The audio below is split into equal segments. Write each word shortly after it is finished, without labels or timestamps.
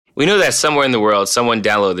We know that somewhere in the world someone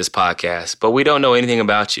downloaded this podcast, but we don't know anything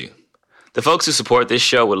about you. The folks who support this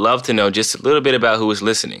show would love to know just a little bit about who is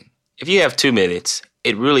listening. If you have 2 minutes,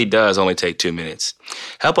 it really does only take 2 minutes.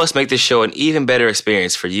 Help us make this show an even better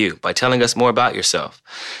experience for you by telling us more about yourself.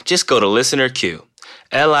 Just go to ListenerQ,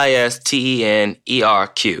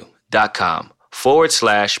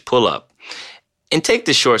 listenerq.com/pull-up, and take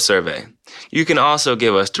this short survey. You can also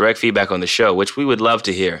give us direct feedback on the show, which we would love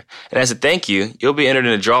to hear. And as a thank you, you'll be entered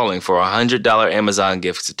in a drawing for a $100 Amazon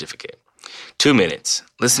gift certificate. 2 minutes.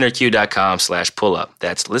 ListenerQ.com/pull-up.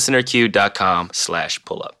 That's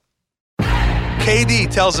ListenerQ.com/pull-up.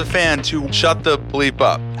 KD tells a fan to shut the bleep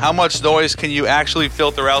up. How much noise can you actually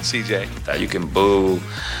filter out, CJ? You can boo,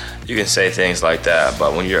 you can say things like that,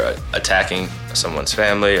 but when you're attacking someone's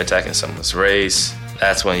family, attacking someone's race,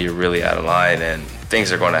 that's when you're really out of line and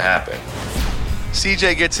things are going to happen.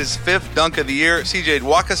 CJ gets his 5th dunk of the year. CJ,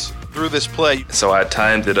 walk us through this play. So I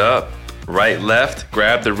timed it up, right, left,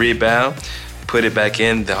 grabbed the rebound, put it back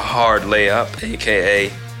in, the hard layup,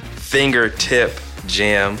 a.k.a. fingertip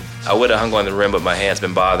jam. I would have hung on the rim, but my hand's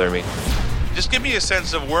been bothering me. Just give me a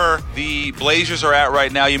sense of where the Blazers are at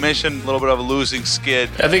right now. You mentioned a little bit of a losing skid.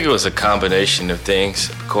 I think it was a combination of things.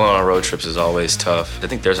 Going on road trips is always tough. I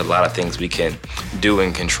think there's a lot of things we can do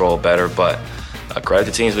and control better, but credit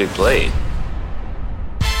the teams we played.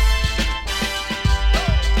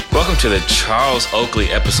 Welcome to the Charles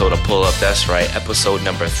Oakley episode of Pull Up. That's right, episode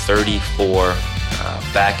number 34.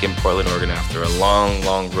 Back in Portland, Oregon after a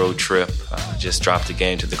long road trip. Just dropped a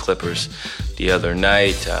game to the Clippers the other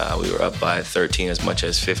night. We were up by 13, as much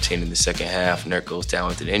as 15 in the second half. Nurk goes down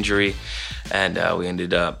with an injury, and we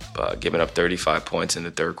ended up giving up 35 points in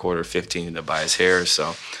the third quarter, 15 to by his hair.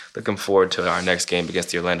 So looking forward to our next game against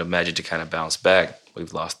the Orlando Magic to kind of bounce back.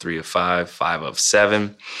 We've lost 3 of 5, 5 of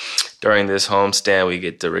 7. During this homestand, we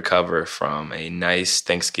get to recover from a nice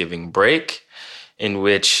Thanksgiving break in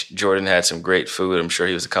which Jordan had some great food. I'm sure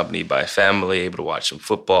he was accompanied by family, able to watch some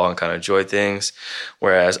football and kind of enjoy things.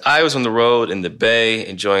 Whereas I was on the road in the Bay,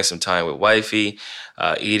 enjoying some time with wifey,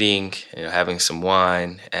 eating, having some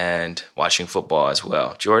wine, and watching football as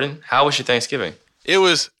well. Jordan, how was your Thanksgiving? It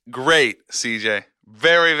was great, CJ.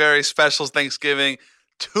 Very, very special Thanksgiving.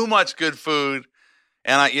 Too much good food.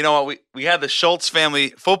 And you know what? We had the Schultz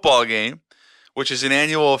family football game, which is an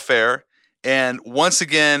annual affair. And once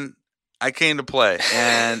again, I came to play.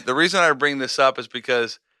 And the reason I bring this up is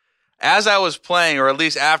because as I was playing, or at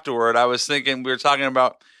least afterward, I was thinking, we were talking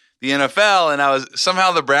about the NFL, and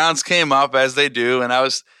somehow the Browns came up, as they do, and I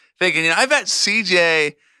was thinking, I bet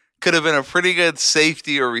CJ could have been a pretty good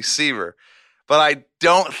safety or receiver, but I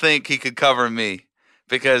don't think he could cover me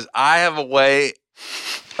because I have a way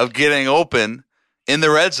of getting open in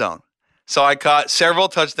the red zone. So I caught several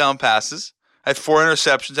touchdown passes. I had 4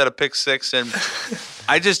 interceptions, had a pick 6, and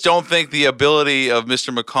I just don't think the ability of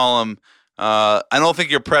Mr. McCollum, I don't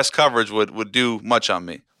think your press coverage would do much on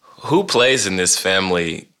me. Who plays in this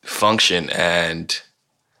family function, and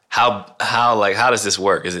how does this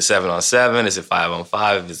work? Is it 7-on-7? Is it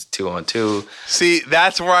 5-on-5? Is it 2-on-2? See,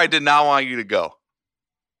 that's where I did not want you to go.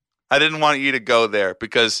 I didn't want you to go there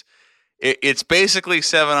because it's basically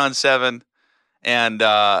 7-on-7, and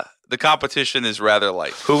the competition is rather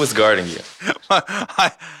light. Who was guarding you?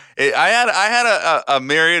 I had a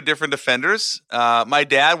myriad of different defenders. My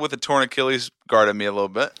dad, with a torn Achilles, guarded me a little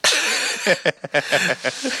bit.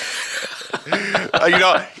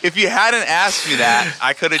 If you hadn't asked me that,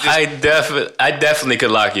 I could have just. I definitely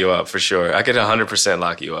could lock you up for sure. I could 100%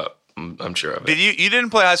 lock you up. I'm sure of it. You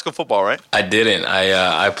didn't play high school football, right? I didn't.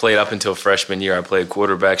 I played up until freshman year. I played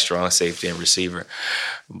quarterback, strong safety, and receiver.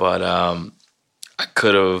 But I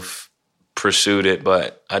could have pursued it,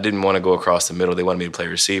 but I didn't want to go across the middle. They wanted me to play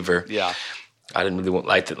receiver. Yeah. I didn't really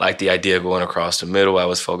like the idea of going across the middle. I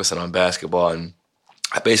was focusing on basketball, and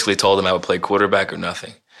I basically told them I would play quarterback or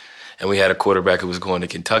nothing. And we had a quarterback who was going to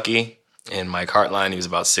Kentucky, and Mike Hartline, he was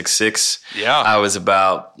about 6'6". Yeah. I was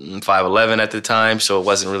about 5'11" at the time, so it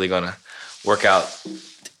wasn't really going to work out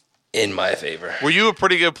in my favor. Were you a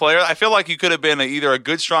pretty good player? I feel like you could have been either a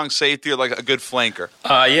good strong safety or like a good flanker.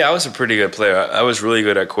 Yeah, I was a pretty good player. I was really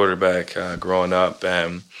good at quarterback growing up.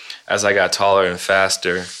 And as I got taller and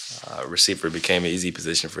faster, receiver became an easy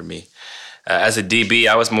position for me. As a DB,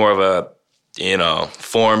 I was more of a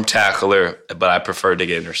form tackler, but I preferred to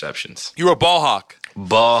get interceptions. You were a ball hawk.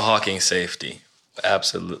 Ball hawking safety.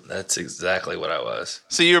 Absolutely. That's exactly what I was.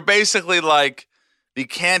 So you're basically like the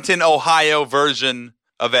Canton, Ohio version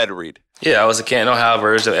of Ed Reed. Yeah, I was a Canton, Ohio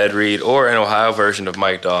version of Ed Reed, or an Ohio version of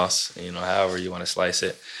Mike Doss. However you want to slice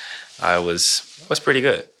it. I was pretty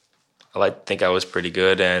good. I think I was pretty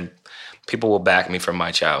good, and people will back me from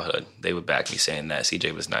my childhood. They would back me saying that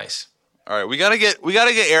CJ was nice. All right, we gotta get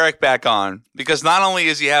Eric back on, because not only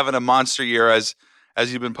is he having a monster year, as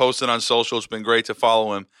you've been posting on social, it's been great to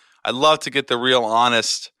follow him. I'd love to get the real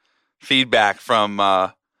honest feedback from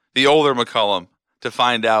the older McCollum to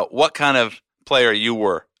find out what kind of player you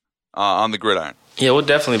were on the gridiron. Yeah, we'll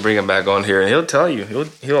definitely bring him back on here, and he'll tell you.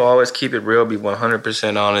 He'll always keep it real, be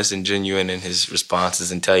 100% honest and genuine in his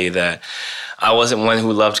responses, and tell you that I wasn't one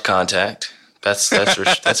who loved contact. That's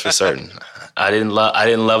for certain. I didn't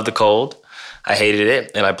love the cold. I hated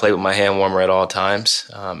it, and I played with my hand warmer at all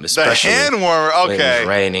times. Especially the hand warmer, okay. When it was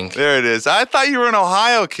raining. There it is. I thought you were an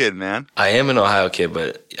Ohio kid, man. I am an Ohio kid,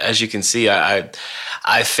 but as you can see, I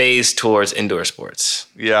phased towards indoor sports.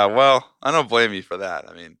 Yeah, well, I don't blame you for that.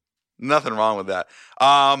 I mean, nothing wrong with that.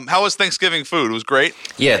 How was Thanksgiving food? It was great?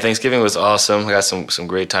 Yeah, Thanksgiving was awesome. We got some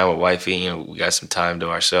great time with wifey. We got some time to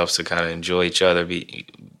ourselves to kind of enjoy each other,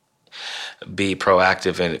 be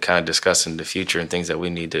proactive and kind of discussing the future and things that we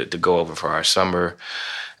need to go over for our summer.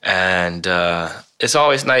 And it's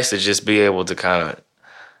always nice to just be able to kind of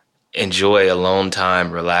enjoy alone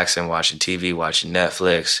time, relaxing, watching TV, watching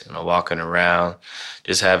Netflix, walking around,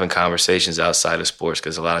 just having conversations outside of sports,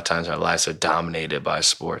 because a lot of times our lives are dominated by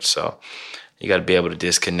sports. So you got to be able to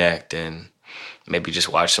disconnect and maybe just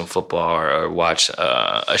watch some football or watch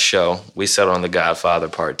a show. We settled on The Godfather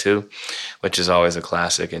Part 2, which is always a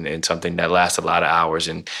classic and something that lasts a lot of hours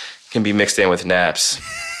and can be mixed in with naps.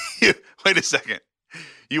 Wait a second.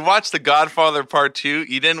 You watched The Godfather Part 2?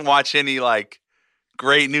 You didn't watch any,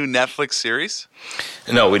 great new Netflix series?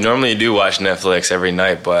 No, we normally do watch Netflix every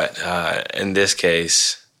night, but in this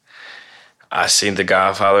case, I seen The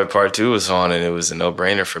Godfather Part 2 was on, and it was a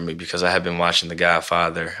no-brainer for me because I had been watching The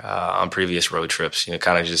Godfather on previous road trips,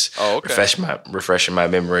 kind of just refreshing my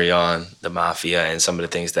memory on the mafia and some of the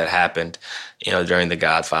things that happened, during the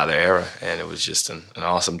Godfather era, and it was just an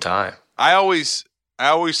awesome time. I always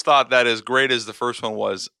thought that as great as the first one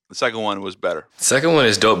was, the second one was better. The second one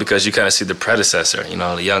is dope because you kind of see the predecessor,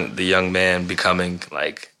 the young man becoming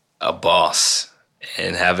like a boss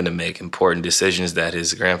and having to make important decisions that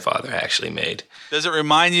his grandfather actually made. Does it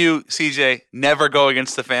remind you, CJ, never go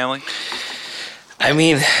against the family? I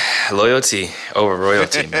mean, loyalty over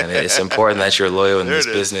royalty, man. It's important that you're loyal in this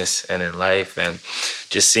business and in life, and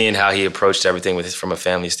just seeing how he approached everything from a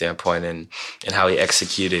family standpoint and how he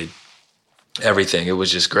executed everything. It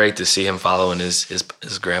was just great to see him following his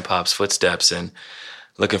grandpa's footsteps, and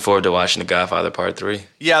looking forward to watching The Godfather Part 3.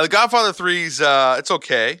 Yeah, The Godfather 3's it's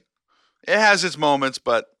okay. It has its moments,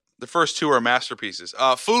 but the first two are masterpieces.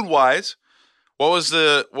 Food-wise, what was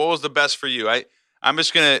the best for you? I'm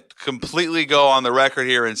just going to completely go on the record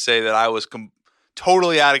here and say that I was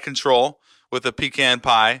totally out of control with the pecan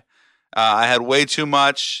pie. I had way too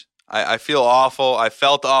much. I feel awful. I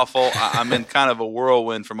felt awful. I'm in kind of a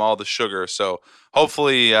whirlwind from all the sugar. So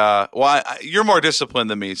hopefully, you're more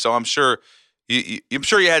disciplined than me, so I'm sure you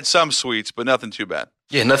had some sweets, but nothing too bad.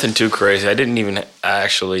 Yeah, nothing too crazy. I didn't even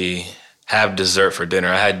actually have dessert for dinner.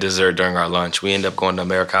 I had dessert during our lunch. We ended up going to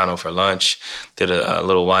Americano for lunch, did a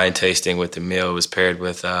little wine tasting with the meal. It was paired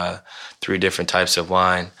with 3 different types of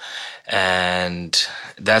wine. And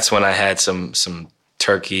that's when I had some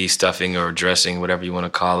turkey stuffing or dressing, whatever you want to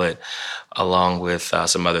call it, along with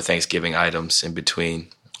some other Thanksgiving items in between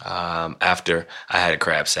after I had a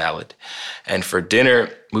crab salad. And for dinner,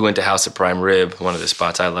 we went to House of Prime Rib, one of the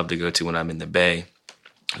spots I love to go to when I'm in the Bay.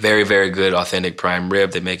 Very, very good, authentic prime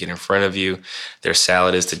rib. They make it in front of you. Their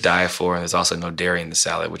salad is to die for, and there's also no dairy in the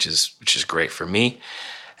salad, which is great for me.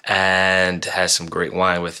 And has some great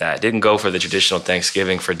wine with that. Didn't go for the traditional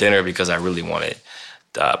Thanksgiving for dinner because I really wanted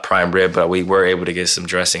prime rib, but we were able to get some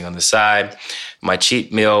dressing on the side. My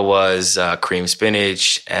cheat meal was cream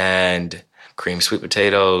spinach and cream sweet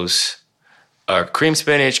potatoes, or cream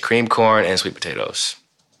spinach, cream corn, and sweet potatoes,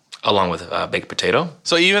 along with baked potato.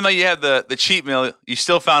 So even though you had the cheat meal, you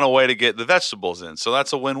still found a way to get the vegetables in. So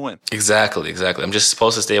that's a win-win. Exactly. I'm just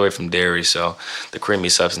supposed to stay away from dairy, so the creamy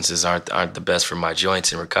substances aren't the best for my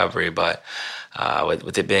joints and recovery. But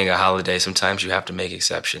with it being a holiday, sometimes you have to make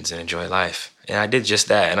exceptions and enjoy life. And I did just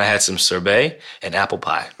that. And I had some sorbet and apple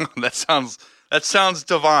pie. That sounds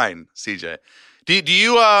divine, CJ.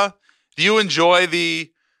 Do you enjoy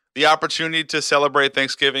the opportunity to celebrate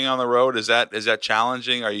Thanksgiving on the road? Is that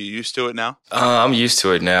challenging? Are you used to it now? I'm used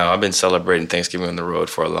to it now. I've been celebrating Thanksgiving on the road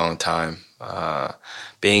for a long time.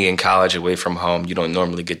 Being in college away from home, you don't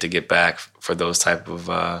normally get back for those type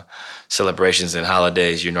of celebrations and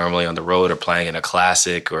holidays. You're normally on the road or playing in a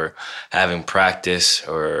classic or having practice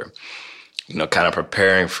or, kind of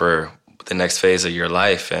preparing for the next phase of your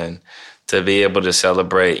life. And to be able to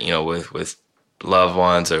celebrate, with loved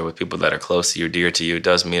ones or with people that are close to you, dear to you, it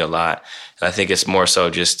does mean a lot. And I think it's more so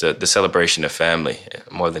just the celebration of family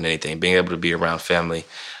more than anything. Being able to be around family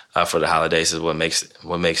for the holidays is what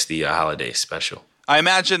makes the holidays special. I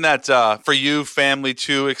imagine that for you, family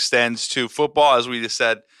too extends to football, as we just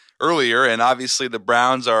said earlier, and obviously the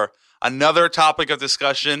Browns are another topic of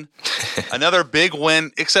discussion, another big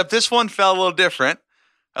win, except this one felt a little different.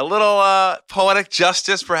 A little poetic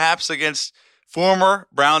justice, perhaps, against former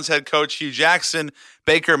Browns head coach Hugh Jackson.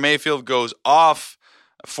 Baker Mayfield goes off,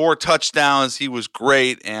 4 touchdowns. He was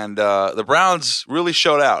great, and the Browns really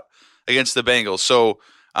showed out against the Bengals. So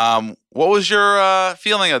what was your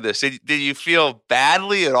feeling of this? Did you feel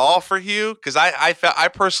badly at all for Hugh? Because I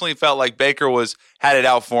personally felt like Baker had it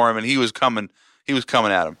out for him, and he was coming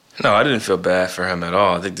at him. No, I didn't feel bad for him at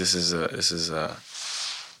all. I think this is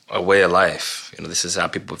a way of life. This is how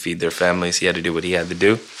people feed their families. He had to do what he had to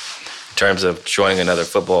do in terms of joining another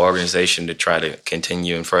football organization to try to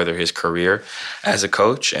continue and further his career as a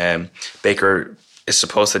coach. And Baker is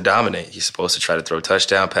supposed to dominate. He's supposed to try to throw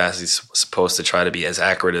touchdown passes. He's supposed to try to be as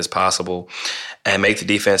accurate as possible and make the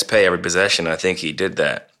defense pay every possession. I think he did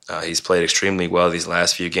that. He's played extremely well these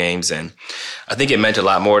last few games, and I think it meant a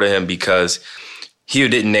lot more to him because Hugh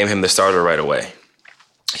didn't name him the starter right away.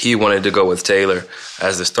 He wanted to go with Taylor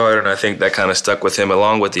as the starter, and I think that kind of stuck with him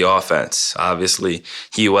along with the offense. Obviously,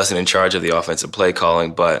 he wasn't in charge of the offensive play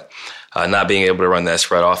calling, but not being able to run that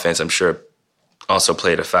spread offense, I'm sure, also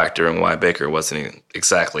played a factor in why Baker wasn't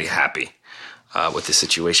exactly happy with the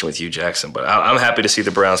situation with Hugh Jackson. But I'm happy to see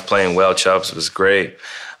the Browns playing well. Chubbs was great.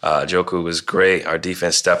 Njoku was great. Our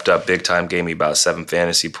defense stepped up big time, gave me about 7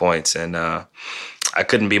 fantasy points, and I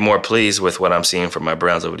couldn't be more pleased with what I'm seeing from my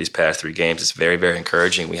Browns over these past 3 games. It's very, very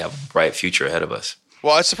encouraging. We have a bright future ahead of us.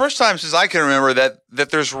 Well, it's the first time since I can remember that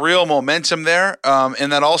there's real momentum there,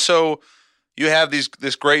 and that also you have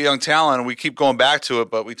this great young talent, and we keep going back to it,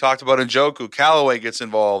 but we talked about Njoku. Callaway gets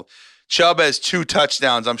involved. Chubb has 2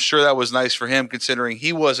 touchdowns. I'm sure that was nice for him considering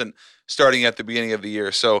he wasn't starting at the beginning of the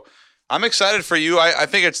year. So I'm excited for you. I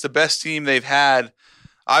think it's the best team they've had,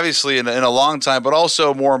 obviously, in a long time, but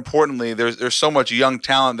also more importantly, there's so much young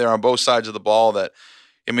talent there on both sides of the ball that,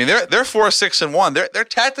 I mean, they're 4-6-1. They're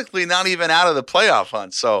technically not even out of the playoff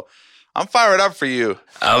hunt. So I'm fired up for you.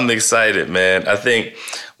 I'm excited, man. I think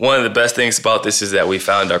one of the best things about this is that we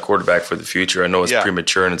found our quarterback for the future. I know it's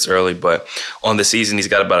premature and it's early, but on the season, he's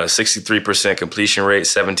got about a 63% completion rate,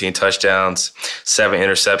 17 touchdowns, 7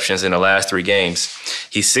 interceptions in the last 3 games.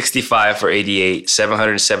 He's 65 for 88,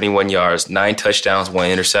 771 yards, 9 touchdowns,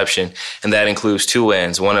 1 interception, and that includes 2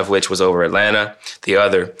 wins, one of which was over Atlanta, the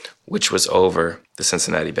other which was over the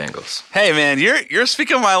Cincinnati Bengals. Hey, man, you're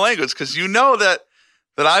speaking my language because you know that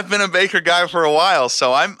I've been a Baker guy for a while,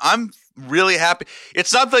 so I'm really happy.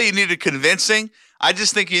 It's not that you needed convincing. I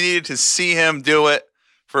just think you needed to see him do it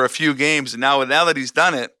for a few games, and now that he's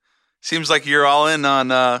done it, seems like you're all in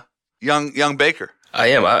on young Baker. I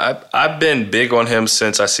am. I've been big on him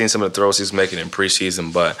since I've seen some of the throws he's making in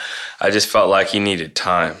preseason, but I just felt like he needed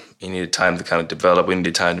time. He needed time to kind of develop. We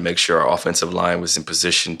needed time to make sure our offensive line was in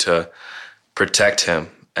position to protect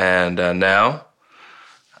him. And now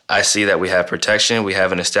I see that we have protection. We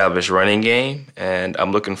have an established running game, and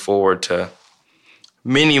I'm looking forward to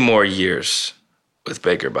many more years with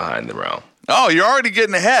Baker behind the realm. Oh, you're already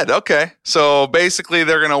getting ahead. Okay. So basically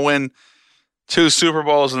they're going to win 2 Super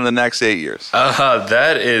Bowls in the next 8 years.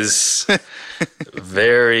 That is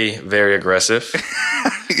very, very aggressive,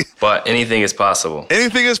 but anything is possible.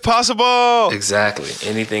 Anything is possible. Exactly.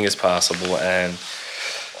 Anything is possible, and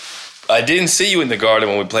I didn't see you in the Garden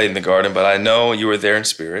when we played in the Garden, but I know you were there in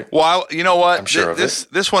spirit. Well, you know what? I'm sure of it.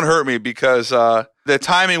 This one hurt me because the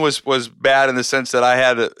timing was bad in the sense that I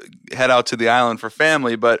had to head out to the island for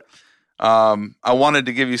family, but I wanted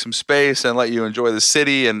to give you some space and let you enjoy the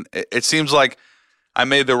city, and it seems like I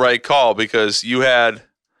made the right call because you had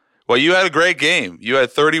a great game. You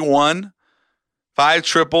had 31, 5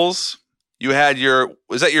 triples. You had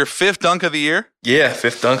was that your 5th dunk of the year? Yeah,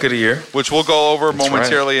 5th dunk of the year. Which we'll go over That's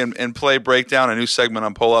momentarily right. and play breakdown, a new segment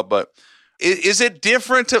on Pull Up. But is it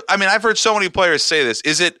different I've heard so many players say this.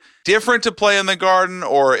 Is it different to play in the Garden,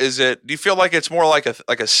 or do you feel like it's more like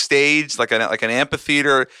a stage, like an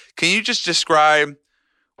amphitheater? Can you just describe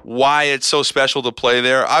why it's so special to play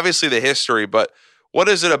there? Obviously the history, but what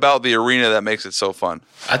is it about the arena that makes it so fun?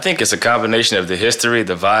 I think it's a combination of the history,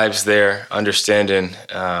 the vibes there, understanding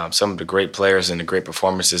some of the great players and the great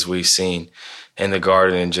performances we've seen in the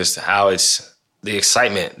Garden, and just how it's the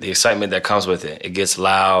excitement that comes with it. It gets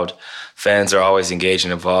loud. Fans are always engaged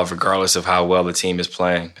and involved, regardless of how well the team is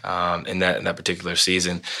playing in that particular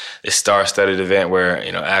season. This star-studded event where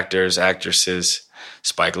actors, actresses,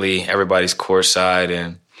 Spike Lee, everybody's courtside,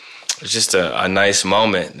 and it's just a nice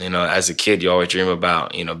moment. You know, as a kid, you always dream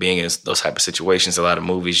about, you know, being in those type of situations. A lot of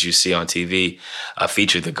movies you see on TV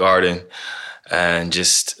feature the Garden, and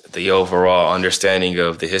just the overall understanding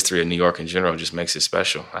of the history of New York in general just makes it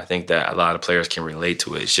special. I think that a lot of players can relate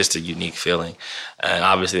to it. It's just a unique feeling. And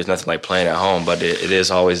obviously there's nothing like playing at home, but it is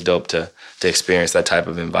always dope to experience that type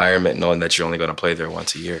of environment, knowing that you're only going to play there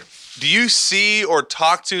once a year. Do you see or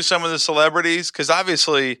talk to some of the celebrities? Because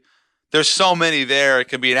obviously there's so many there. It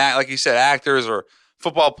could be, like you said, actors or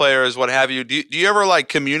football players, what have you. Do you ever like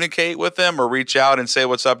communicate with them or reach out and say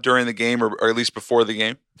what's up during the game or at least before the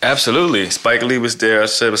game? Absolutely. Spike Lee was there. I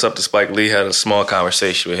said what's up to Spike Lee, had a small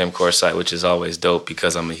conversation with him courtside, which is always dope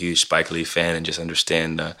because I'm a huge Spike Lee fan and just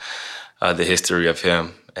understand the history of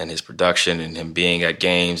him and his production and him being at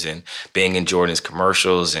games and being in Jordan's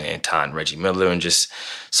commercials and Todd Reggie Miller and just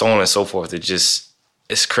so on and so forth.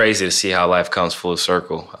 It's crazy to see how life comes full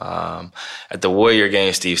circle. At the Warrior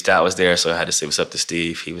game, Steve Stout was there, so I had to say what's up to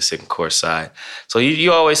Steve. He was sitting courtside. So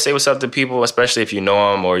you always say what's up to people, especially if you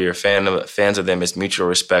know them or you're fans of them. It's mutual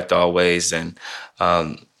respect always, and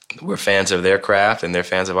we're fans of their craft and they're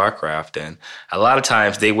fans of our craft. And a lot of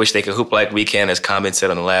times they wish they could hoop like we can, as Common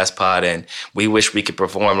said on the last pod, and we wish we could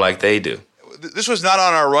perform like they do. This was not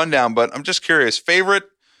on our rundown, but I'm just curious. Favorite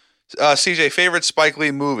Spike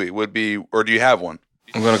Lee movie would be, or do you have one?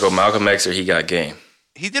 I'm going to go Malcolm X or He Got Game.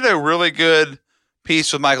 He did a really good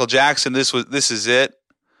piece with Michael Jackson. This is it.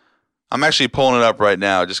 I'm actually pulling it up right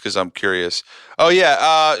now just because I'm curious. Oh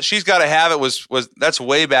yeah, She's Gotta Have It was that's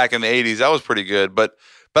way back in the 80s. That was pretty good. But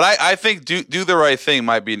I think Do the Right Thing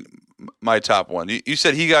might be my top one. You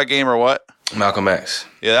said He Got Game or what? Malcolm X.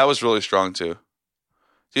 Yeah, that was really strong too.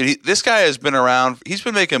 Dude, this guy has been around. He's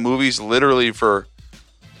been making movies literally for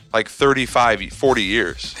like 35, 40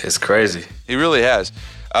 years. It's crazy. He really has.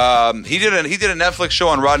 He did a Netflix show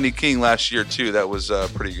on Rodney King last year too. That was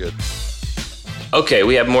pretty good. Okay,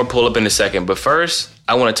 we have more pull up in a second, but first,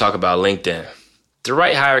 I want to talk about LinkedIn. The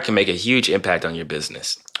right hire can make a huge impact on your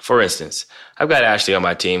business. For instance, I've got Ashley on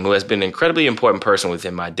my team who has been an incredibly important person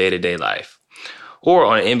within my day-to-day life. Or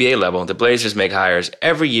on an NBA level, the Blazers make hires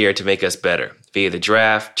every year to make us better via the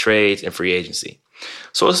draft, trades, and free agency.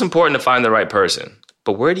 So it's important to find the right person.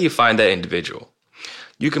 But where do you find that individual?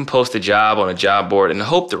 You can post a job on a job board and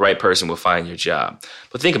hope the right person will find your job.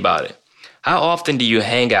 But think about it. How often do you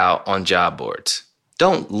hang out on job boards?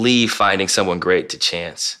 Don't leave finding someone great to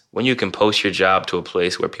chance when you can post your job to a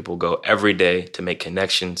place where people go every day to make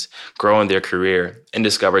connections, grow in their career, and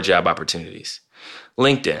discover job opportunities.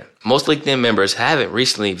 LinkedIn. Most LinkedIn members haven't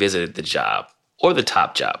recently visited the job or the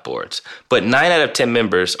top job boards, but 9 out of 10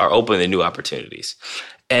 members are open to new opportunities.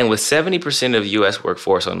 And with 70% of the U.S.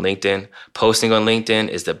 workforce on LinkedIn, posting on LinkedIn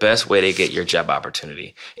is the best way to get your job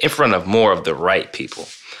opportunity in front of more of the right people.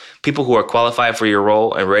 People who are qualified for your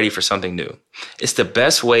role and ready for something new. It's the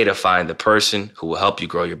best way to find the person who will help you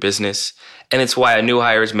grow your business. And it's why a new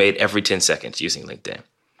hire is made every 10 seconds using LinkedIn.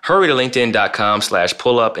 Hurry to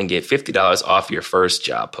linkedin.com/pullup and get $50 off your first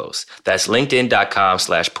job post. That's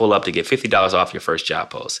linkedin.com/pullup to get $50 off your first job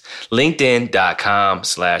post.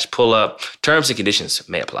 LinkedIn.com/pullup. Terms and conditions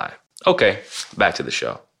may apply. Okay, back to the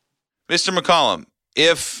show. Mr. McCollum,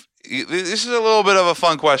 this is a little bit of a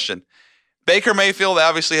fun question. Baker Mayfield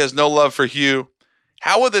obviously has no love for Hugh.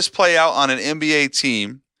 How would this play out on an NBA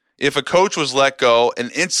team if a coach was let go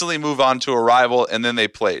and instantly move on to a rival and then they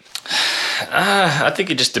played? I think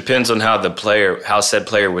it just depends on how said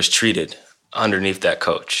player was treated underneath that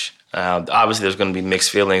coach. Obviously, there's going to be mixed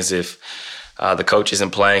feelings if the coach isn't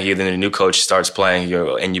playing you, then the new coach starts playing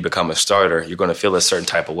you, and you become a starter. You're going to feel a certain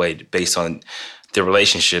type of way based on the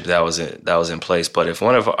relationship that was in place. But if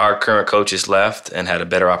one of our current coaches left and had a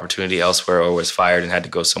better opportunity elsewhere or was fired and had to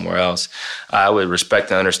go somewhere else, I would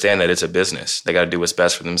respect and understand that it's a business. They got to do what's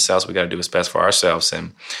best for themselves. We got to do what's best for ourselves.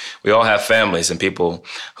 And we all have families and people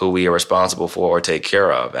who we are responsible for or take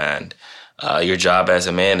care of. And your job as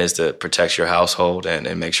a man is to protect your household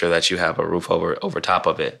and make sure that you have a roof over top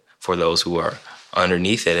of it for those who are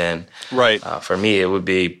underneath it. And right. For me, it would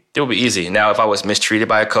be easy. Now, if I was mistreated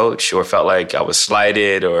by a coach or felt like I was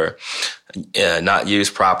slighted or not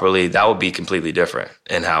used properly, that would be completely different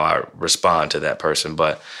in how I respond to that person.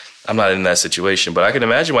 But I'm not in that situation. But I can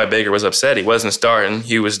imagine why Baker was upset. He wasn't starting.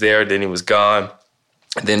 He was there, then he was gone.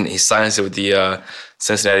 And then he signs it with the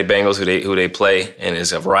Cincinnati Bengals, who they play, and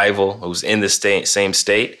is a rival who's in the same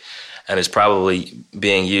state. And is probably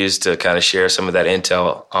being used to kind of share some of that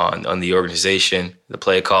intel on the organization, the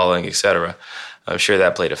play calling, et cetera. I'm sure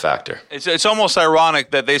that played a factor. It's almost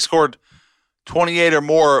ironic that they scored 28 or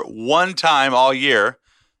more one time all year,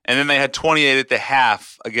 and then they had 28 at the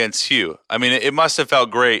half against Hugh. I mean, it must have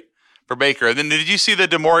felt great for Baker. And then did you see the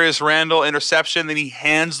DeMaurice Randall interception? Then he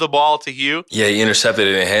hands the ball to Hugh. Yeah, he intercepted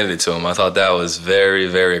it and handed it to him. I thought that was very,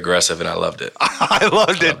 very aggressive, and I loved it. I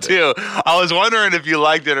loved it too. I was wondering if you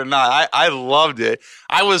liked it or not. I loved it.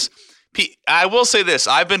 I will say this.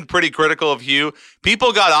 I've been pretty critical of Hugh.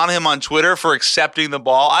 People got on him on Twitter for accepting the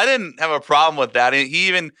ball. I didn't have a problem with that.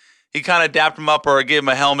 He kind of dapped him up or gave him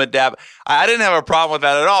a helmet dap. I didn't have a problem with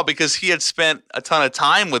that at all because he had spent a ton of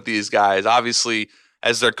time with these guys, obviously,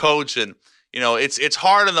 as their coach. And, it's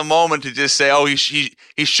hard in the moment to just say, oh, he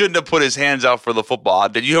shouldn't have put his hands out for the football.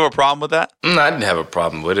 Did you have a problem with that? I didn't have a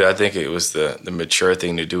problem with it. I think it was the mature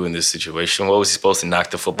thing to do in this situation. What was he supposed to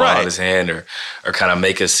knock the football out of his hand or kind of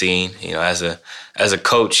make a scene? As a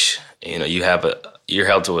coach, you're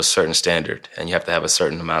held to a certain standard and you have to have a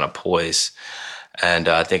certain amount of poise. And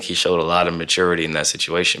I think he showed a lot of maturity in that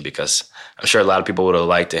situation because I'm sure a lot of people would have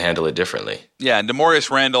liked to handle it differently. Yeah, and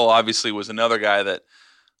DeMaurice Randall obviously was another guy that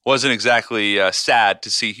wasn't exactly sad to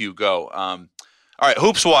see Hugh go. All right,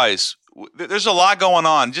 hoops-wise, there's a lot going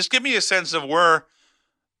on. Just give me a sense of where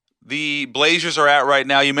the Blazers are at right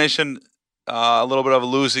now. You mentioned a little bit of a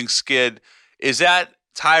losing skid. Is that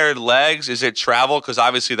tired legs? Is it travel? Because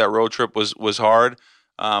obviously that road trip was hard.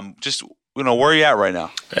 Where are you at right now?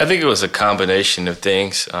 I think it was a combination of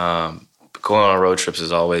things. Going on road trips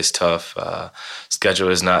is always tough. Schedule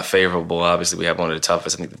is not favorable. Obviously, we have one of the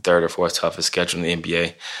toughest, I think the third or fourth toughest schedule in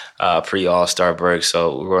the NBA pre-All-Star break.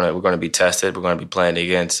 So we're going to be tested. We're going to be playing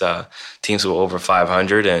against teams who are over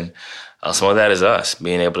 500, and some of that is us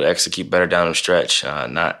being able to execute better down the stretch,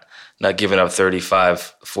 not giving up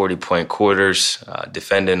 35, 40-point quarters,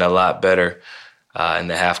 defending a lot better. In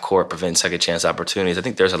the half court, prevent second chance opportunities. I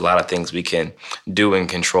think there's a lot of things we can do and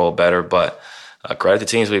control better. But credit the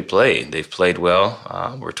teams we played; they've played well.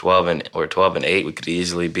 We're 12-8. We could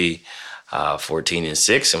easily be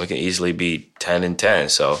 14-6, and we can easily be 10-10.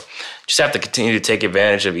 So just have to continue to take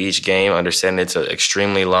advantage of each game. Understand it's an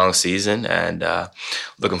extremely long season, and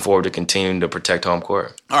looking forward to continuing to protect home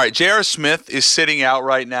court. All right, J.R. Smith is sitting out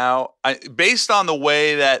right now. Based on the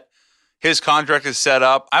way that his contract is set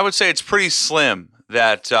up, I would say it's pretty slim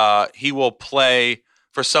that he will play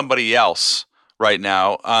for somebody else right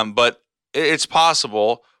now. But it's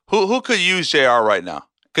possible. Who could use JR right now?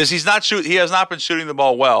 Because he has not been shooting the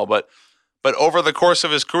ball well, but over the course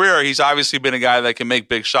of his career, he's obviously been a guy that can make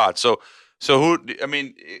big shots. So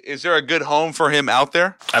is there a good home for him out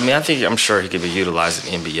there? I'm sure he could be utilized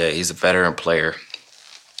in the NBA. He's a veteran player.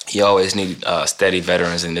 You always need steady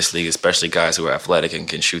veterans in this league, especially guys who are athletic and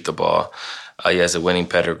can shoot the ball. He has a winning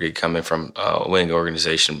pedigree coming from a winning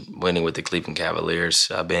organization, winning with the Cleveland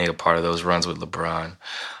Cavaliers, being a part of those runs with LeBron.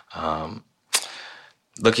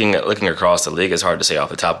 Looking across the league, it's hard to say off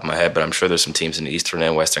the top of my head, but I'm sure there's some teams in the Eastern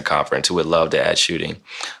and Western Conference who would love to add shooting.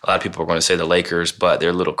 A lot of people are going to say the Lakers, but they're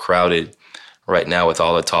a little crowded right now with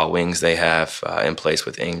all the tall wings they have in place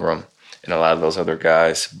with Ingram and a lot of those other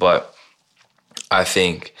guys. But I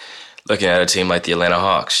think looking at a team like the Atlanta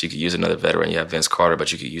Hawks, you could use another veteran. You have Vince Carter,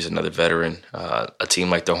 but you could use another veteran. A team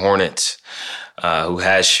like the Hornets, who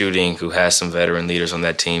has shooting, who has some veteran leaders on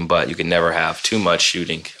that team, but you can never have too much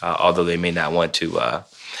shooting, although they may not want to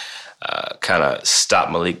kind of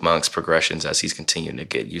stop Malik Monk's progressions as he's continuing to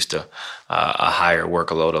get used to a higher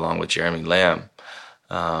workload along with Jeremy Lamb.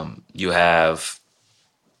 You have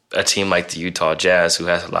a team like the Utah Jazz, who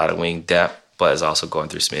has a lot of wing depth, but is also going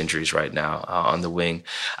through some injuries right now on the wing.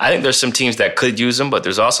 I think there's some teams that could use them, but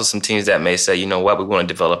there's also some teams that may say, you know what, we want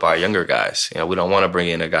to develop our younger guys. We don't want to bring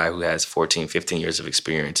in a guy who has 14, 15 years of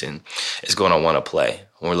experience and is going to want to play.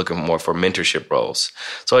 We're looking more for mentorship roles.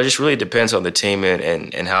 So it just really depends on the team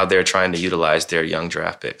and how they're trying to utilize their young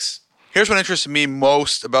draft picks. Here's what interested me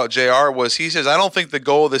most about JR was he says, I don't think the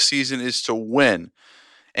goal of the season is to win.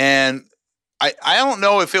 And I don't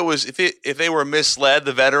know if they were misled,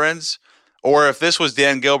 the veterans, or if this was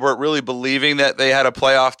Dan Gilbert really believing that they had a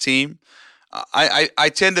playoff team.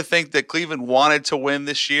 I tend to think that Cleveland wanted to win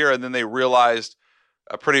this year, and then they realized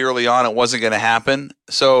pretty early on it wasn't going to happen.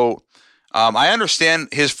 So I understand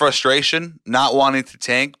his frustration, not wanting to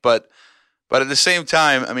tank, but at the same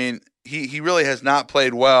time, I mean, he really has not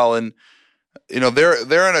played well, and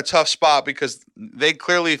they're in a tough spot because they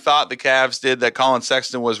clearly thought the Cavs did that Colin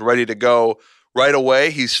Sexton was ready to go right away.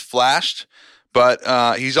 He's flashed.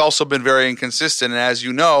 But he's also been very inconsistent. And as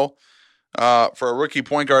you know, for a rookie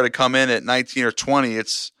point guard to come in at 19 or 20,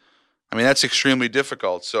 that's extremely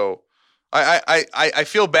difficult. So I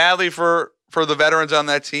feel badly for the veterans on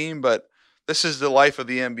that team, but this is the life of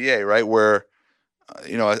the NBA, right? Where,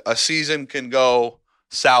 a season can go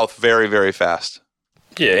south very, very fast.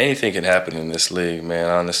 Yeah, anything can happen in this league, man,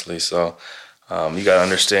 honestly. So you got to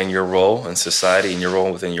understand your role in society and your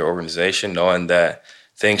role within your organization, knowing that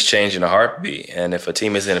things change in a heartbeat. And if a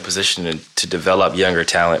team is in a position to develop younger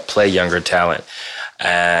talent, play younger talent,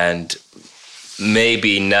 and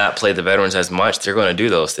maybe not play the veterans as much, they're going to do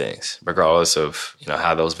those things, regardless of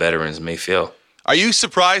how those veterans may feel. Are you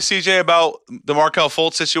surprised, CJ, about the Markelle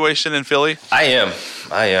Fultz situation in Philly? I am.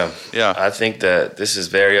 Yeah. I think that this is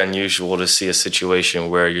very unusual to see a situation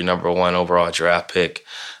where your number one overall draft pick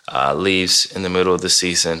leaves in the middle of the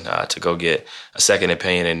season to go get a second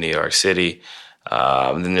opinion in New York City.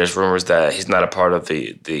 Then there's rumors that he's not a part of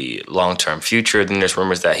the long-term future. Then there's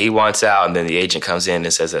rumors that he wants out, and then the agent comes in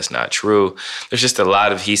and says that's not true. There's just a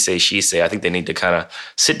lot of he say, she say. I think they need to kind of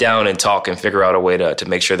sit down and talk and figure out a way to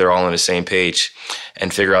make sure they're all on the same page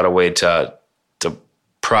and figure out a way to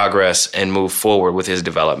progress and move forward with his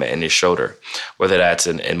development in his shoulder, whether that's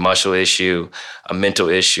a muscle issue, a mental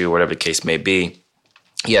issue, whatever the case may be.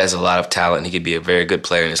 He has a lot of talent. He could be a very good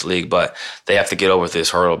player in this league, but they have to get over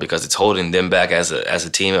this hurdle because it's holding them back as a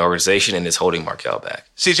team and organization, and it's holding Markelle back.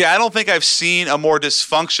 CJ, I don't think I've seen a more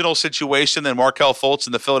dysfunctional situation than Markelle Fultz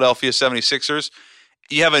and the Philadelphia 76ers.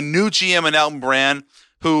 You have a new GM in Elton Brand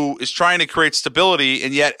who is trying to create stability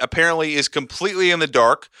and yet apparently is completely in the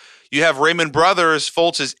dark. You have Raymond Brothers,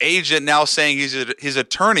 Fultz's agent, now saying he's his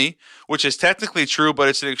attorney, which is technically true, but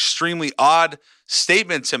it's an extremely odd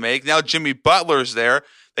statement to make. Now Jimmy Butler's there.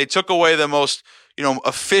 They took away the most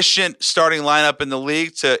efficient starting lineup in the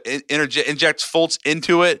league to inject Fultz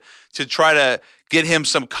into it to try to get him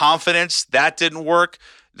some confidence. That didn't work.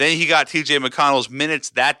 Then he got T.J. McConnell's minutes.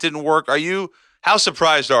 That didn't work. How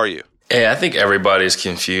surprised are you? Yeah, I think everybody's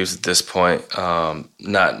confused at this point,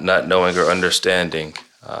 not knowing or understanding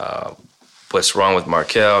what's wrong with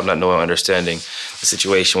Markelle, not knowing or understanding the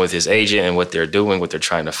situation with his agent and what they're doing, what they're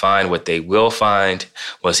trying to find, what they will find.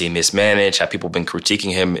 Was he mismanaged? Have people been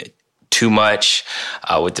critiquing him too much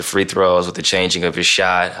with the free throws, with the changing of his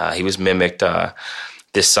shot? He was mimicked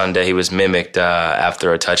this Sunday. He was mimicked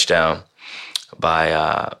after a touchdown by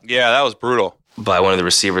that was brutal. By one of the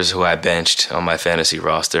receivers who I benched on my fantasy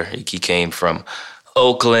roster. He came from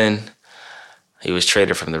Oakland. He was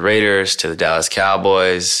traded from the Raiders to the Dallas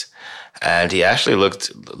Cowboys, and he actually looked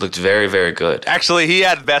very, very good. Actually, he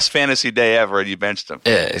had best fantasy day ever, and you benched him.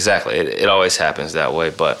 Yeah, exactly. It always happens that way,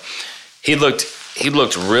 but he looked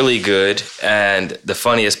really good, and the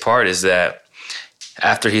funniest part is that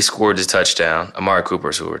after he scored his touchdown, Amari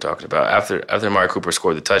Cooper's who we're talking about, after Amari Cooper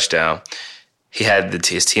scored the touchdown, he had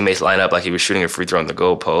his teammates line up like he was shooting a free throw on the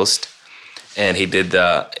goal post, and he did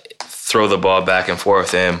throw the ball back and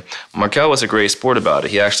forth. And Markelle was a great sport about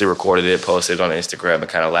it. He actually recorded it, posted it on Instagram, and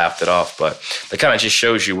kind of laughed it off. But that kind of just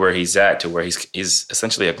shows you where he's at, to where he's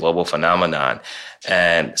essentially a global phenomenon.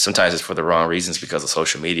 And sometimes it's for the wrong reasons because of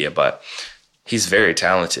social media, but he's very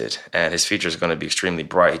talented, and his future is going to be extremely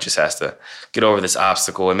bright. He just has to get over this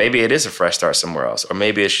obstacle, and maybe it is a fresh start somewhere else, or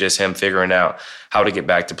maybe it's just him figuring out how to get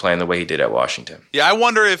back to playing the way he did at Washington. Yeah, I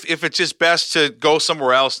wonder if it's just best to go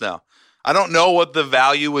somewhere else now. I don't know what the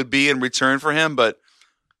value would be in return for him, but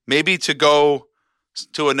maybe to go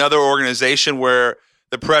to another organization where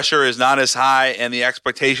the pressure is not as high and the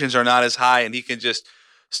expectations are not as high, and he can just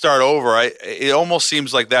start over. It almost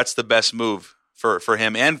seems like that's the best move for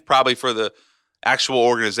him, and probably for the actual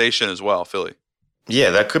organization as well, Philly. Yeah,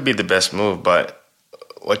 that could be the best move, but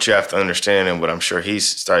what you have to understand, and what I'm sure he's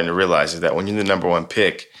starting to realize, is that when you're the number one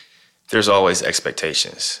pick, there's always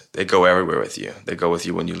expectations. They go everywhere with you. They go with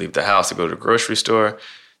you when you leave the house to go to the grocery store.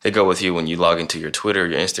 They go with you when you log into your Twitter,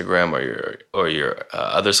 your Instagram, or your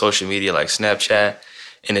other social media like Snapchat.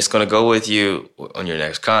 And it's going to go with you on your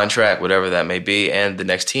next contract, whatever that may be, and the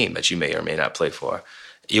next team that you may or may not play for.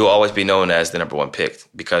 You'll always be known as the number one pick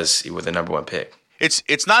because you were the number one pick.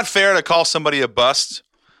 It's not fair to call somebody a bust,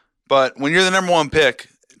 but when you're the number one pick,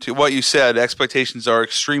 to what you said, expectations are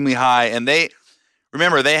extremely high, and they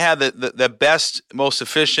had the best, most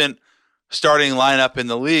efficient starting lineup in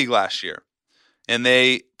the league last year. And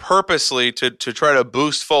they purposely, to try to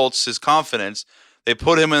boost Fultz's confidence, they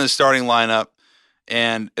put him in the starting lineup,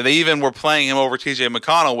 and they even were playing him over T.J.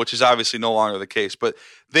 McConnell, which is obviously no longer the case. But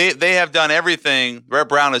they have done everything. Brett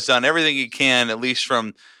Brown has done everything he can, at least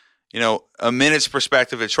from a minute's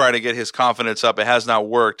perspective, to try to get his confidence up. It has not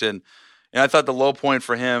worked, and I thought the low point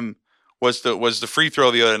for him was the free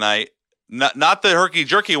throw the other night. Not the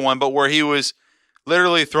herky-jerky one, but where he was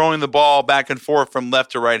literally throwing the ball back and forth from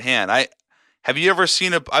left to right hand. I've never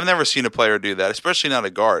seen a player do that, especially not a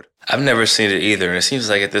guard. I've never seen it either, and it seems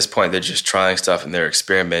like at this point they're just trying stuff and they're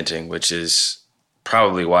experimenting, which is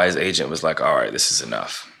probably why his agent was like, all right, this is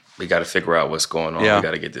enough. We got to figure out what's going on. Yeah. We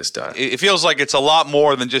got to get this done. It feels like it's a lot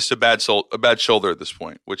more than just a bad shoulder at this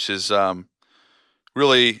point, which is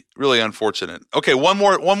really, really unfortunate. Okay, one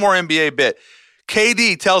more NBA bit.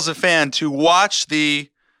 KD tells a fan to watch the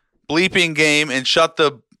bleeping game and shut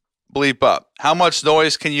the bleep up. How much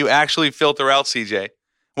noise can you actually filter out, CJ,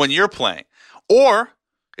 when you're playing? Or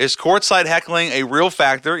is courtside heckling a real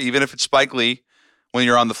factor, even if it's Spike Lee, when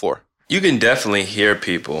you're on the floor? You can definitely hear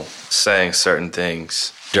people saying certain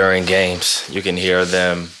things during games. You can hear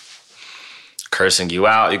them cursing you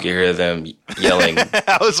out. You can hear them yelling.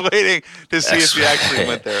 I was waiting to see if you actually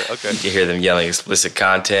went there. Okay. You can hear them yelling explicit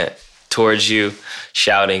content towards you,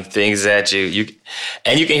 shouting things at you.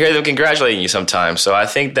 And you can hear them congratulating you sometimes. So I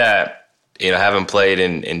think that, having played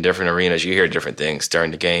in different arenas, you hear different things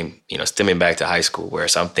during the game, stemming back to high school, where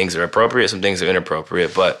some things are appropriate, some things are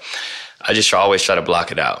inappropriate. But I just always try to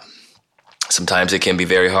block it out. Sometimes it can be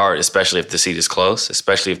very hard, especially if the seat is close,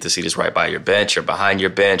 especially if the seat is right by your bench or behind your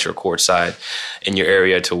bench or courtside in your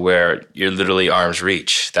area to where you're literally arm's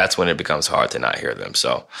reach. That's when it becomes hard to not hear them.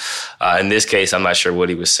 So in this case, I'm not sure what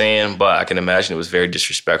he was saying, but I can imagine it was very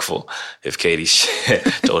disrespectful if Katie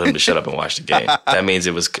told him to shut up and watch the game. That means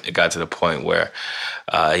it got to the point where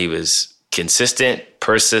he was consistent,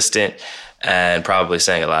 persistent, and probably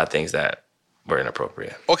saying a lot of things that were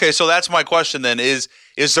inappropriate. Okay, so that's my question then.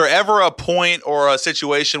 Is there ever a point or a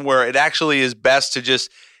situation where it actually is best to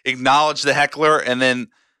just acknowledge the heckler and then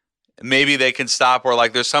maybe they can stop, or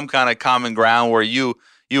like there's some kind of common ground where you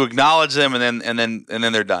acknowledge them and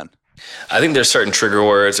then they're done? I think there's certain trigger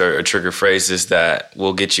words or trigger phrases that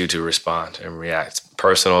will get you to respond and react.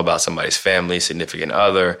 Personal about somebody's family, significant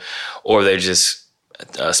other, or they're just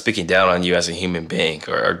speaking down on you as a human being,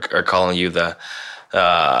 or calling you the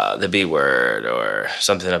B word or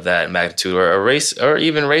something of that magnitude, or a race, or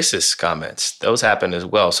even racist comments. Those happen as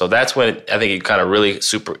well. So that's when I think you kind of really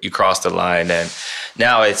you cross the line, and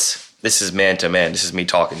now this is man to man. This is me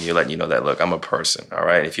talking to you, letting you know that, look, I'm a person. All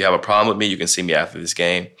right. If you have a problem with me, you can see me after this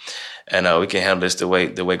game, and we can handle this the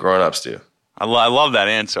way grown-ups do. I love that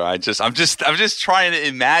answer. I'm just trying to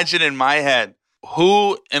imagine in my head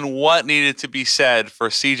who and what needed to be said for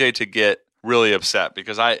CJ to get really upset,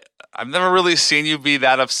 because I've never really seen you be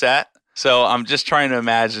that upset. So I'm just trying to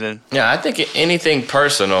imagine it. Yeah, I think anything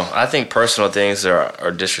personal. I think personal things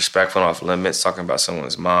are disrespectful and off limits. Talking about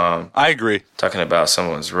someone's mom. I agree. Talking about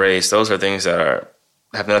someone's race. Those are things that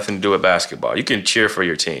have nothing to do with basketball. You can cheer for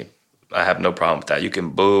your team. I have no problem with that. You can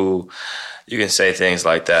boo. You can say things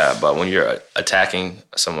like that. But when you're attacking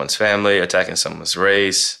someone's family, attacking someone's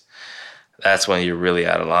race, that's when you're really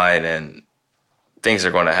out of line, and things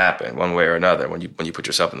are going to happen one way or another when you put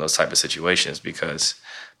yourself in those type of situations. Because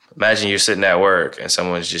imagine you're sitting at work and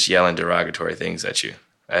someone's just yelling derogatory things at you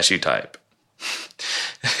as you type.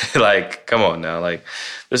 Like, come on now. Like,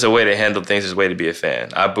 there's a way to handle things. There's a way to be a fan.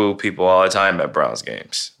 I boo people all the time at Browns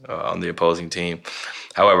games on the opposing team.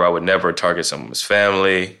 However, I would never target someone's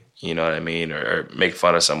family, you know what I mean, or make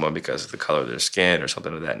fun of someone because of the color of their skin or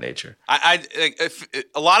something of that nature. If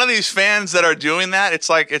a lot of these fans that are doing that, it's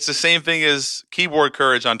like it's the same thing as keyboard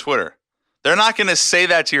courage on Twitter. They're not going to say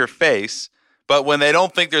that to your face, but when they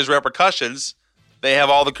don't think there's repercussions, they have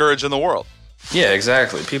all the courage in the world. Yeah,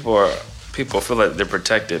 exactly. People feel like they're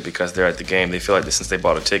protected because they're at the game. They feel like since they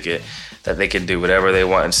bought a ticket that they can do whatever they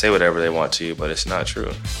want and say whatever they want to you, but it's not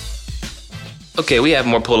true. Okay, we have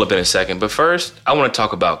more pull-up in a second, but first, I want to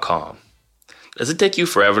talk about Calm. Does it take you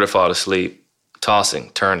forever to fall asleep,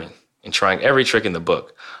 tossing, turning, and trying every trick in the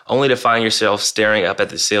book, only to find yourself staring up at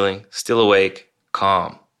the ceiling, still awake?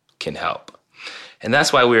 Calm can help. And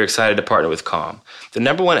that's why we're excited to partner with Calm, the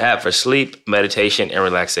 #1 app for sleep, meditation, and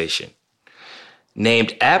relaxation.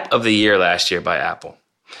 Named App of the Year last year by Apple.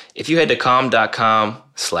 If you head to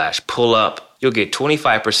calm.com/pullup, you'll get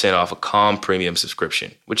 25% off a Calm premium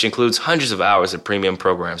subscription, which includes hundreds of hours of premium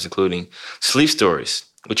programs, including Sleep Stories,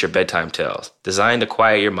 which are bedtime tales, designed to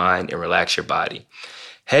quiet your mind and relax your body.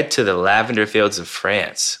 Head to the lavender fields of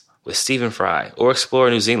France with Stephen Fry, or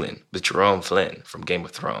explore New Zealand with Jerome Flynn from Game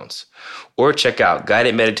of Thrones. Or check out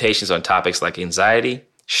guided meditations on topics like anxiety,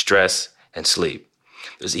 stress, and sleep.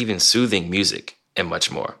 There's even soothing music and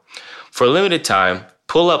much more. For a limited time,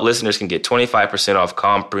 Pull Up listeners can get 25% off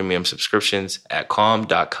Calm premium subscriptions at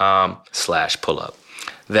calm.com/pullup.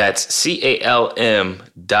 That's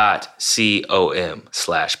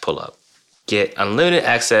calm.com/pullup. Get unlimited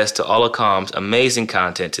access to all of Calm's amazing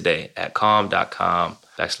content today at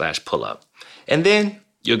calm.com/pullup. And then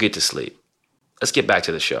you'll get to sleep. Let's get back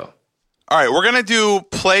to the show. All right, we're going to do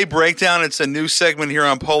Play Breakdown. It's a new segment here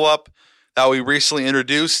on Pull Up that we recently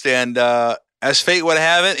introduced. And as fate would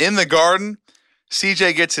have it, in the Garden,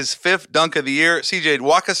 CJ gets his 5th dunk of the year. CJ,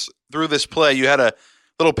 walk us through this play. You had a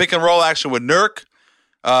little pick and roll action with Nurk,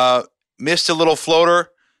 missed a little floater,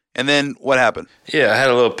 and then what happened? Yeah, I had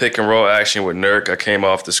a little pick and roll action with Nurk. I came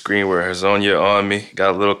off the screen with Hezonja on me,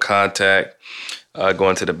 got a little contact,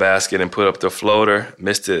 going to the basket and put up the floater,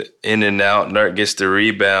 missed it in and out. Nurk gets the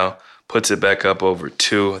rebound, puts it back up over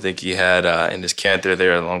 2. I think he had in his canter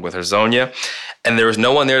there along with Hezonja. And there was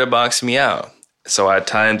no one there to box me out. So I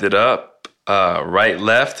timed it up, right,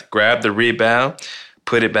 left, grabbed the rebound,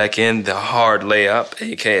 put it back in, the hard layup,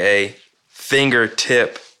 a.k.a.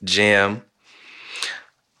 fingertip jam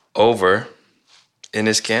over in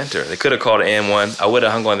his canter. They could have called an and-one. I would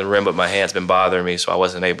have hung on the rim, but my hand's been bothering me, so I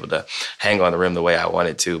wasn't able to hang on the rim the way I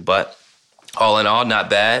wanted to. But all in all, not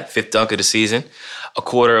bad. 5th dunk of the season. A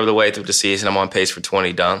quarter of the way through the season, I'm on pace for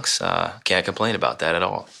 20 dunks. Can't complain about that at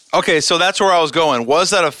all. Okay, so that's where I was going. Was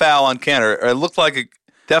that a foul on Kanter? It looked like it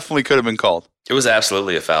definitely could have been called. It was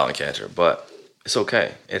absolutely a foul on Kanter, but it's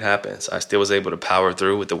okay. It happens. I still was able to power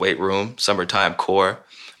through with the weight room, summertime core,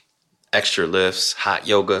 extra lifts, hot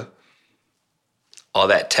yoga. All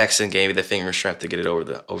that Texan gave me the finger strength to get it over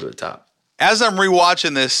the top. As I'm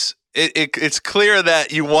rewatching this, it's clear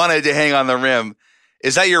that you wanted to hang on the rim.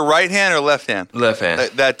 Is that your right hand or left hand? Left hand.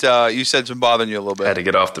 That you said it's been bothering you a little bit. I had to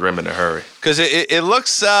get off the rim in a hurry. Because it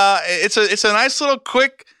looks it's a nice little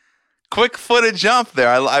quick footed jump there.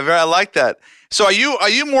 I like that. So are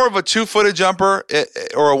you more of a 2-footed jumper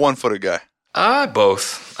or a 1-footed guy?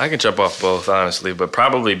 Both. I can jump off both, honestly, but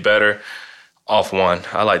probably better off one.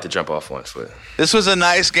 I like to jump off 1 foot. This was a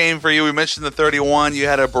nice game for you. We mentioned the 31. You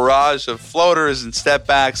had a barrage of floaters and step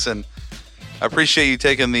backs, and I appreciate you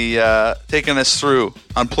taking us through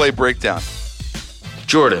on Play Breakdown.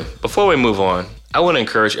 Jordan, before we move on, I want to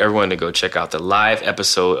encourage everyone to go check out the live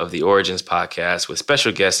episode of the Origins podcast with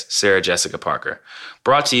special guest Sarah Jessica Parker,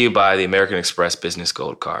 brought to you by the American Express Business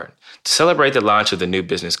Gold Card. To celebrate the launch of the new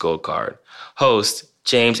Business Gold Card, host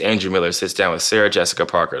James Andrew Miller sits down with Sarah Jessica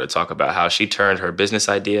Parker to talk about how she turned her business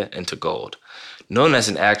idea into gold. Known as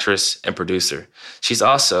an actress and producer, she's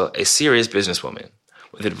also a serious businesswoman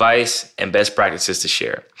with advice and best practices to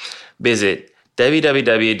share. Visit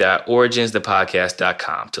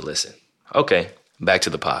www.originsthepodcast.com to listen. Okay, back to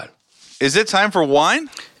the pod. Is it time for wine?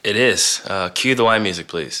 It is. Cue the wine music,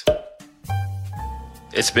 please.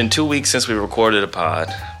 It's been 2 weeks since we recorded a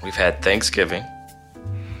pod. We've had Thanksgiving.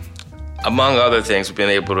 Among other things, we've been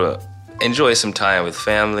able to enjoy some time with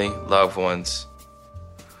family, loved ones,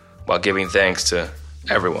 while giving thanks to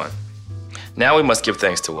everyone. Now we must give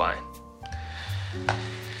thanks to wine.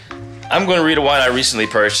 I'm going to read a wine I recently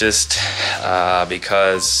purchased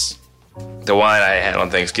because the wine I had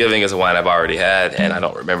on Thanksgiving is a wine I've already had, and I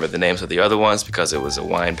don't remember the names of the other ones because it was a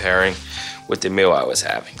wine pairing with the meal I was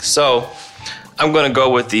having. So I'm going to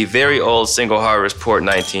go with the very old Single Harvest Port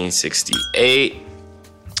 1968.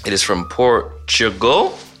 It is from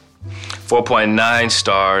Portugal, 4.9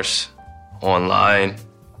 stars online.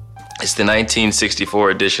 It's the 1964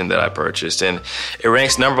 edition that I purchased, and it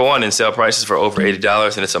ranks number 1 in sale prices for over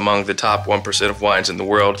 $80, and it's among the top 1% of wines in the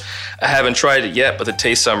world. I haven't tried it yet, but the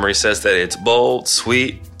taste summary says that it's bold,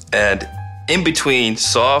 sweet, and in between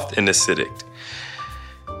soft and acidic.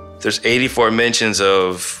 There's 84 mentions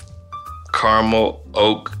of caramel,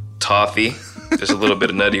 oak, toffee. There's a little bit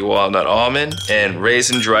of nutty walnut almond and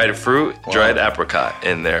raisin dried fruit, dried apricot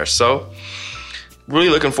in there. So really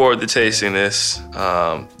looking forward to tasting this.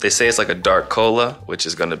 They say it's like a dark cola, which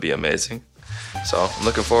is going to be amazing. So I'm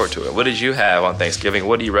looking forward to it. What did you have on Thanksgiving?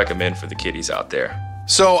 What do you recommend for the kiddies out there?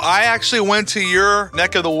 So I actually went to your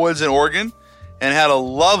neck of the woods in Oregon and had a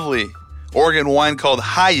lovely Oregon wine called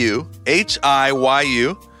Hiyu,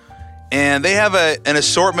 Hiyu. And they have an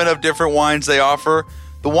assortment of different wines they offer.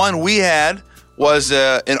 The one we had was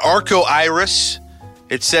an Arco Iris.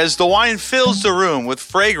 It says the wine fills the room with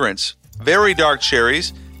fragrance, very dark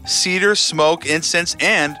cherries, cedar, smoke, incense,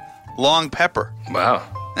 and long pepper. Wow.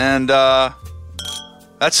 And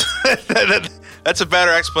that's that's a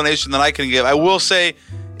better explanation than I can give. I will say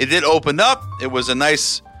it did open up. It was a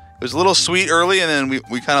little sweet early, and then we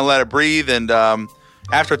kind of let it breathe. And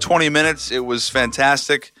after 20 minutes, it was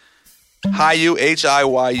fantastic. Hiyu,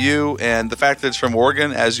 Hiyu, and the fact that it's from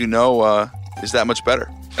Oregon, as you know, is that much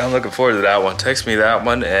better. I'm looking forward to that one. Text me that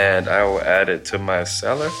one, and I will add it to my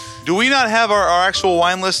cellar. Do we not have our actual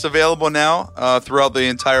wine list available now throughout the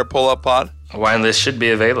entire Pull-Up Pod? A wine list should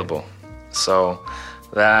be available. So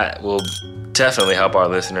that will definitely help our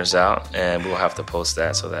listeners out, and we'll have to post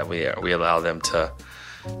that so that we allow them to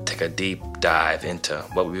take a deep dive into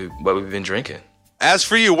what we've been drinking. As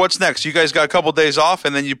for you, what's next? You guys got a couple days off,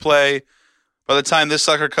 and then you play by the time this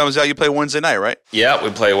sucker comes out, you play Wednesday night, right? Yeah, we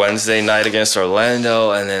play Wednesday night against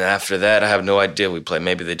Orlando, and then after that, I have no idea. We play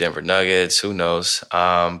maybe the Denver Nuggets. Who knows?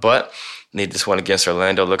 But need this one against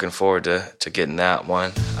Orlando. Looking forward to getting that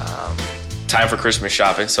one. Time for Christmas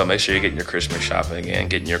shopping, so make sure you're getting your Christmas shopping and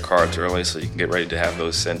getting your cards early so you can get ready to have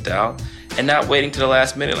those sent out and not waiting to the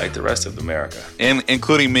last minute like the rest of America.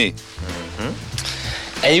 Including me. Mm-hmm.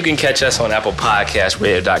 And you can catch us on Apple Podcasts,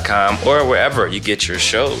 radio.com, or wherever you get your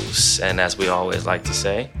shows. And as we always like to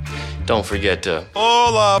say, don't forget to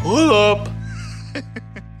pull up. Pull up.